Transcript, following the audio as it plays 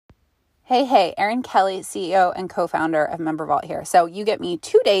Hey, Erin Kelly, CEO and co-founder of MemberVault here. So you get me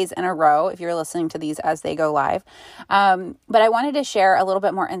 2 days in a row if you're listening to these as they go live. But I wanted to share a little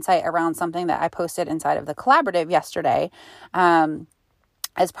bit more insight around something that I posted inside of the collaborative yesterday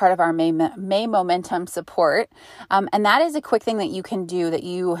as part of our May Momentum support. And that is a quick thing that you can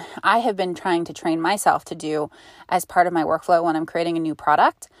do I have been trying to train myself to do as part of my workflow when I'm creating a new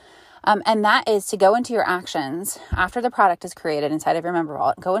product. And that is to go into your actions after the product is created inside of your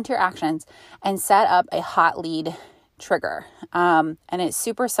MemberVault. Go into your actions and set up a hot lead trigger. And it's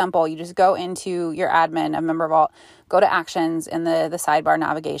super simple. You just go into your admin of MemberVault, go to actions in the sidebar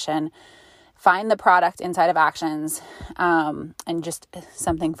navigation, find the product inside of actions. And just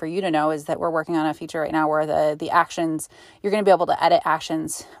something for you to know is that we're working on a feature right now where the actions, you're going to be able to edit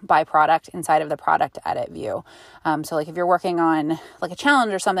actions by product inside of the product edit view. So like if you're working on like a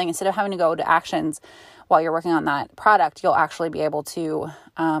challenge or something, instead of having to go to actions while you're working on that product, you'll actually be able to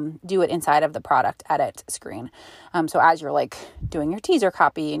do it inside of the product edit screen. So as you're like doing your teaser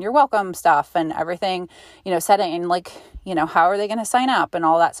copy and your welcome stuff and everything, setting in like, how are they going to sign up and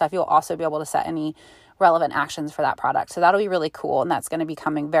all that stuff, you'll also be able to set any relevant actions for that product. So that'll be really cool. And that's going to be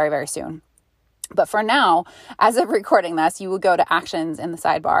coming very, very soon. But for now, as of recording this, you would go to actions in the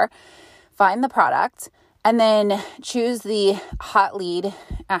sidebar, find the product, and then choose the hot lead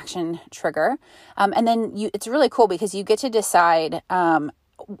action trigger. And then it's really cool because you get to decide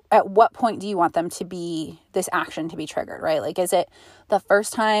at what point do you want this action to be triggered, right? Like, is it the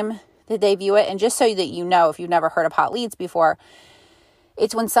first time that they view it? And just so that you know, if you've never heard of hot leads before,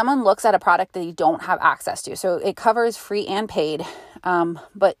 it's when someone looks at a product that you don't have access to. So it covers free and paid,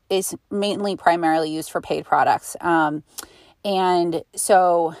 but is primarily used for paid products. And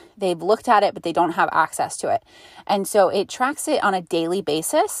so they've looked at it, but they don't have access to it. And so it tracks it on a daily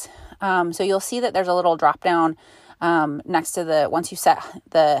basis. So you'll see that there's a little drop down next to once you set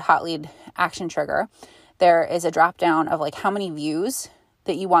the hot lead action trigger, there is a drop down of like how many views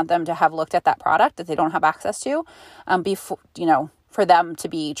that you want them to have looked at that product that they don't have access to before, for them to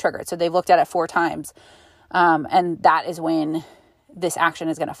be triggered. So they've looked at it 4 times. And that is when this action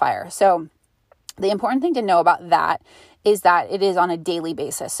is going to fire. So the important thing to know about that is that it is on a daily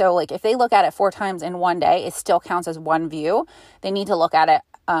basis. So like if they look at it 4 times in one day, it still counts as one view. They need to look at it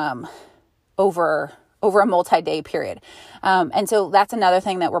over a multi-day period. And so that's another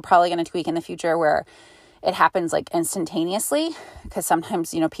thing that we're probably going to tweak in the future where it happens like instantaneously, because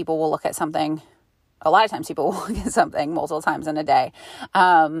sometimes, people will look at something. A lot of times people will look at something multiple times in a day.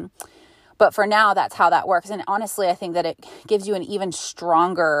 But for now, that's how that works. And honestly, I think that it gives you an even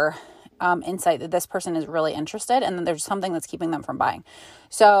stronger insight that this person is really interested and then there's something that's keeping them from buying.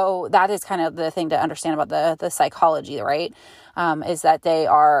 So that is kind of the thing to understand about the psychology, right? Is that they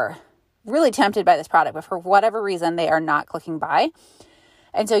are really tempted by this product, but for whatever reason, they are not clicking buy.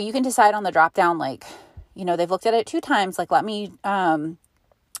 And so you can decide on the drop down, like, they've looked at it 2 times, like, let me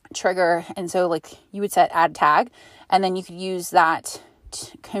trigger. And so like you would set add tag, and then you could use that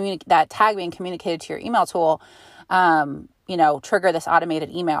that tag being communicated to your email tool, trigger this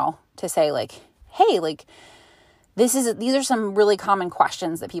automated email to say like, hey, like these are some really common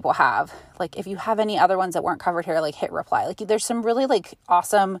questions that people have. Like if you have any other ones that weren't covered here, like hit reply. Like there's some really like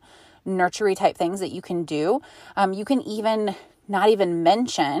awesome nurtury type things that you can do. You can even not even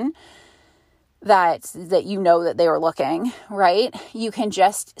mention that that they were looking, right? You can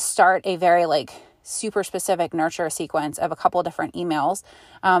just start a very like super specific nurture sequence of a couple of different emails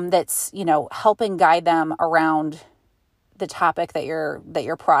that's, helping guide them around the topic that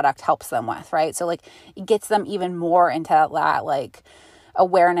your product helps them with, right? So like it gets them even more into that like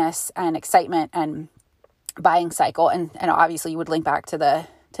awareness and excitement and buying cycle. And obviously you would link back to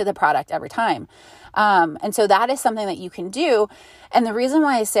the product every time. And so that is something that you can do. And the reason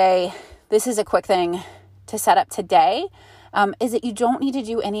why I say this is a quick thing to set up today is that you don't need to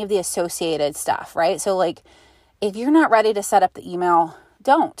do any of the associated stuff, right? So like if you're not ready to set up the email,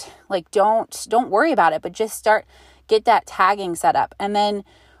 don't worry about it, but just get that tagging set up. And then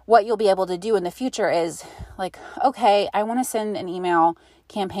what you'll be able to do in the future is like, okay, I want to send an email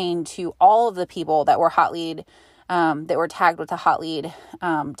campaign to all of the people that were hot lead, that were tagged with the hot lead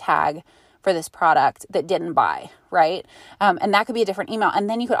tag for this product that didn't buy, right? And that could be a different email. And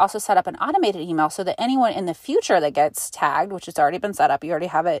then you could also set up an automated email so that anyone in the future that gets tagged, which has already been set up, you already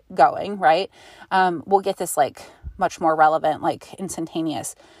have it going, right? Will get this like much more relevant, like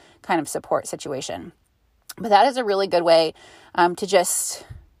instantaneous kind of support situation. But that is a really good way to just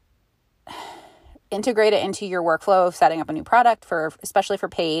integrate it into your workflow of setting up a new product especially for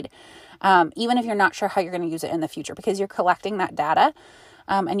paid, even if you're not sure how you're going to use it in the future, because you're collecting that data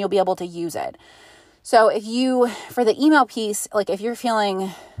and you'll be able to use it. So for the email piece, like if you're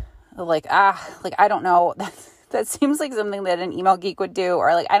feeling like, I don't know. That seems like something that an email geek would do,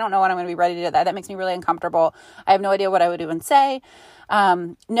 or like, I don't know when I'm going to be ready to do that. That makes me really uncomfortable. I have no idea what I would even say.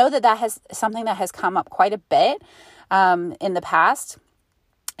 Know that has something that has come up quite a bit in the past.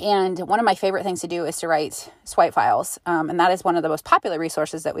 And one of my favorite things to do is to write swipe files. And that is one of the most popular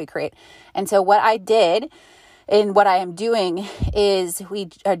resources that we create. And so what I did and what I am doing is we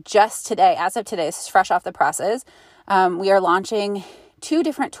are just today, as of today, this is fresh off the presses. We are launching two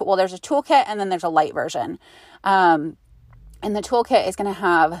different tools. Well, there's a toolkit and then there's a light version. And the toolkit is going to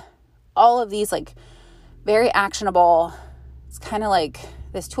have all of these like very actionable, it's kind of like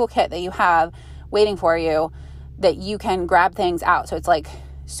this toolkit that you have waiting for you that you can grab things out. So it's like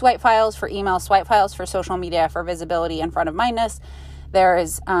swipe files for email, swipe files for social media, for visibility and front of mindness.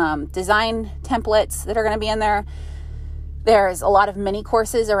 There's design templates that are going to be in there. There's a lot of mini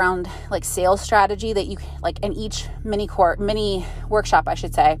courses around like sales strategy that you like in each mini workshop, I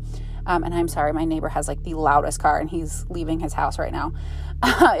should say. And I'm sorry, my neighbor has like the loudest car and he's leaving his house right now.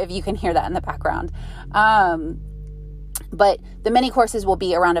 If you can hear that in the background. But the mini courses will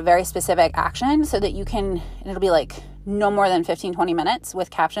be around a very specific action so that you can, it'll be like no more than 15, 20 minutes with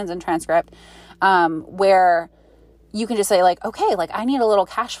captions and transcript, where you can just say like, okay, like I need a little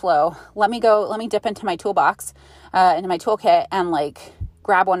cash flow. Let me dip into my toolbox, into my toolkit and like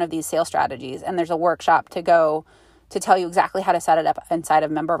grab one of these sales strategies. And there's a workshop to go to tell you exactly how to set it up inside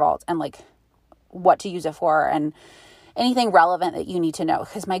of MemberVault and like what to use it for and anything relevant that you need to know.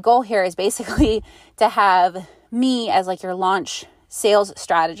 Because my goal here is basically to have me as like your launch sales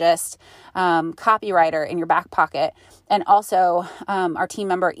strategist, copywriter in your back pocket. And also our team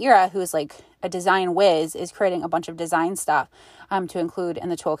member, Ira, who's like a design whiz, is creating a bunch of design stuff to include in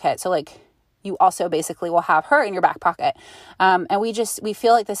the toolkit. So like you also basically will have her in your back pocket. And we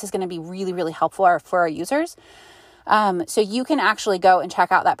feel like this is going to be really, really helpful for our users. So you can actually go and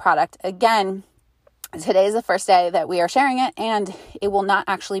check out that product. Again, today is the first day that we are sharing it, and it will not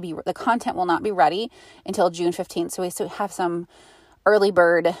actually be, the content will not be ready until June 15th. So we still have some early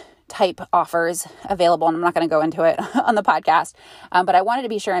bird type offers available, and I'm not going to go into it on the podcast. But I wanted to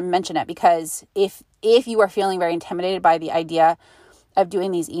be sure and mention it because if you are feeling very intimidated by the idea of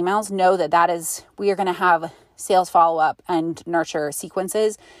doing these emails, know that we are going to have sales follow-up and nurture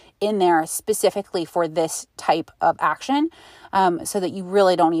sequences in there specifically for this type of action, so that you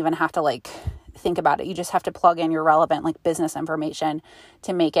really don't even have to like think about it. You just have to plug in your relevant like business information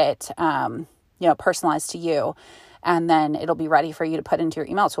to make it, personalized to you. And then it'll be ready for you to put into your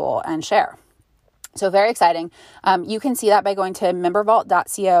email tool and share. So very exciting. You can see that by going to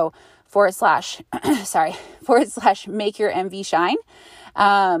membervault.co / make your MV shine.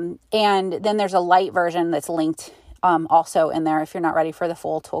 And then there's a light version that's linked also in there if you're not ready for the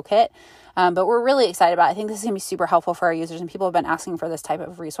full toolkit. But we're really excited about it. I think this is going to be super helpful for our users, and people have been asking for this type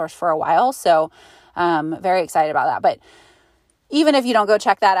of resource for a while. So very excited about that. But even if you don't go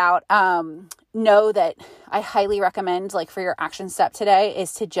check that out, know that I highly recommend, like for your action step today,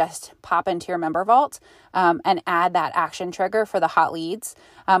 is to just pop into your MemberVault and add that action trigger for the hot leads.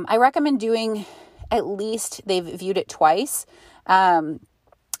 I recommend doing at least they've viewed it twice.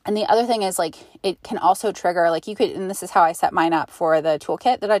 And the other thing is like, it can also trigger, like you could, and this is how I set mine up for the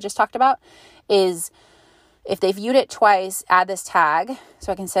toolkit that I just talked about, is if they viewed it twice, add this tag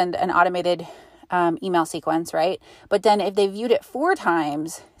so I can send an automated email sequence, right? But then if they viewed it 4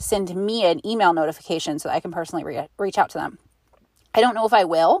 times, send me an email notification so that I can personally reach out to them. I don't know if I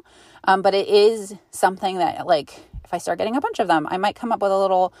will, but it is something that like, if I start getting a bunch of them, I might come up with a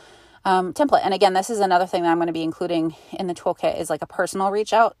little template. And again, this is another thing that I'm going to be including in the toolkit is like a personal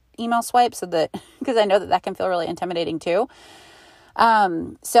reach out email swipe, so that, because I know that can feel really intimidating too.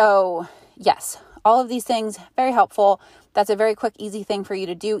 So yes, all of these things, very helpful. That's a very quick, easy thing for you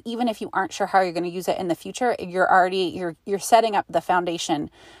to do. Even if you aren't sure how you're going to use it in the future, you're setting up the foundation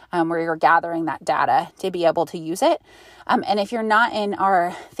where you're gathering that data to be able to use it. And if you're not in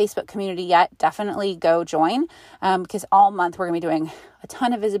our Facebook community yet, definitely go join, because all month we're going to be doing a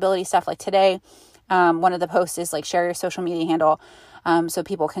ton of visibility stuff. Like today, one of the posts is like share your social media handle, so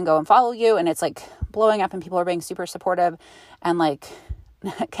people can go and follow you, and it's like blowing up and people are being super supportive and like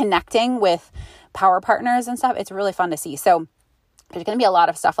connecting with power partners and stuff. It's really fun to see. So there's going to be a lot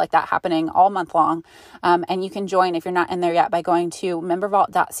of stuff like that happening all month long. And you can join if you're not in there yet by going to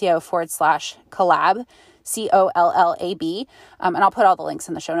membervault.co / collab, COLLAB. And I'll put all the links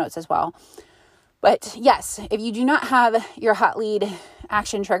in the show notes as well. But yes, if you do not have your hot lead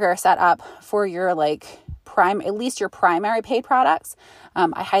action trigger set up for your like at least your primary paid products,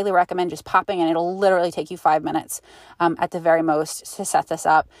 I highly recommend just popping in. It'll literally take you 5 minutes at the very most to set this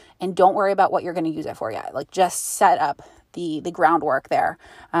up. And don't worry about what you're going to use it for yet. Like just set up the groundwork there,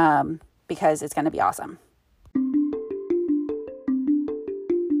 because it's going to be awesome.